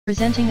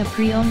Presenting a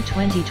pre-owned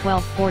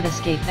 2012 Ford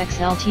Escape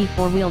XLT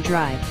 4-wheel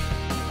drive.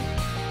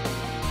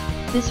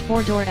 This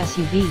 4-door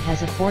SUV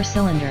has a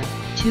 4-cylinder,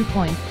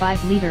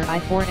 2.5-liter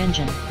i4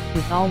 engine,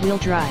 with all-wheel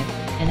drive,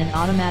 and an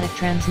automatic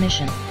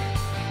transmission.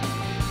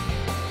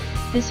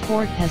 This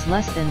Ford has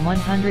less than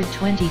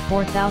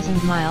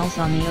 124,000 miles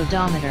on the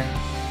odometer.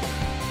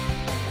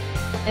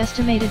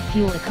 Estimated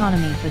fuel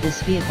economy for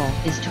this vehicle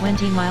is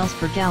 20 miles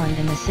per gallon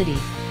in the city,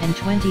 and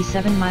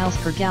 27 miles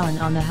per gallon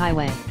on the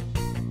highway.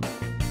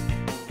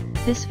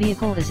 This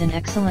vehicle is in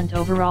excellent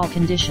overall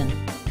condition.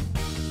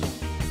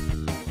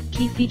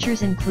 Key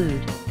features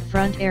include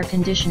front air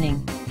conditioning,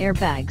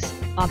 airbags,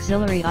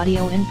 auxiliary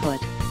audio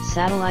input,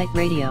 satellite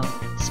radio,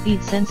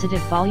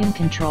 speed-sensitive volume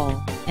control,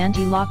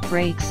 anti-lock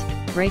brakes,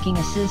 braking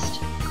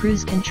assist,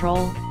 cruise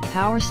control,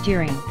 power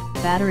steering,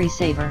 battery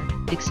saver,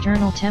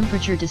 external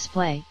temperature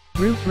display,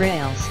 roof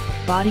rails,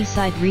 body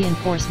side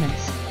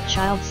reinforcements,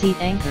 child seat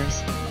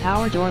anchors,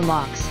 power door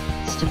locks,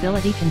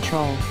 stability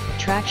control,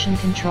 traction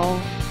control,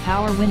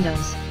 power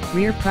windows,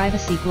 rear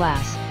privacy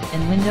glass,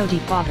 and window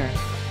defogger.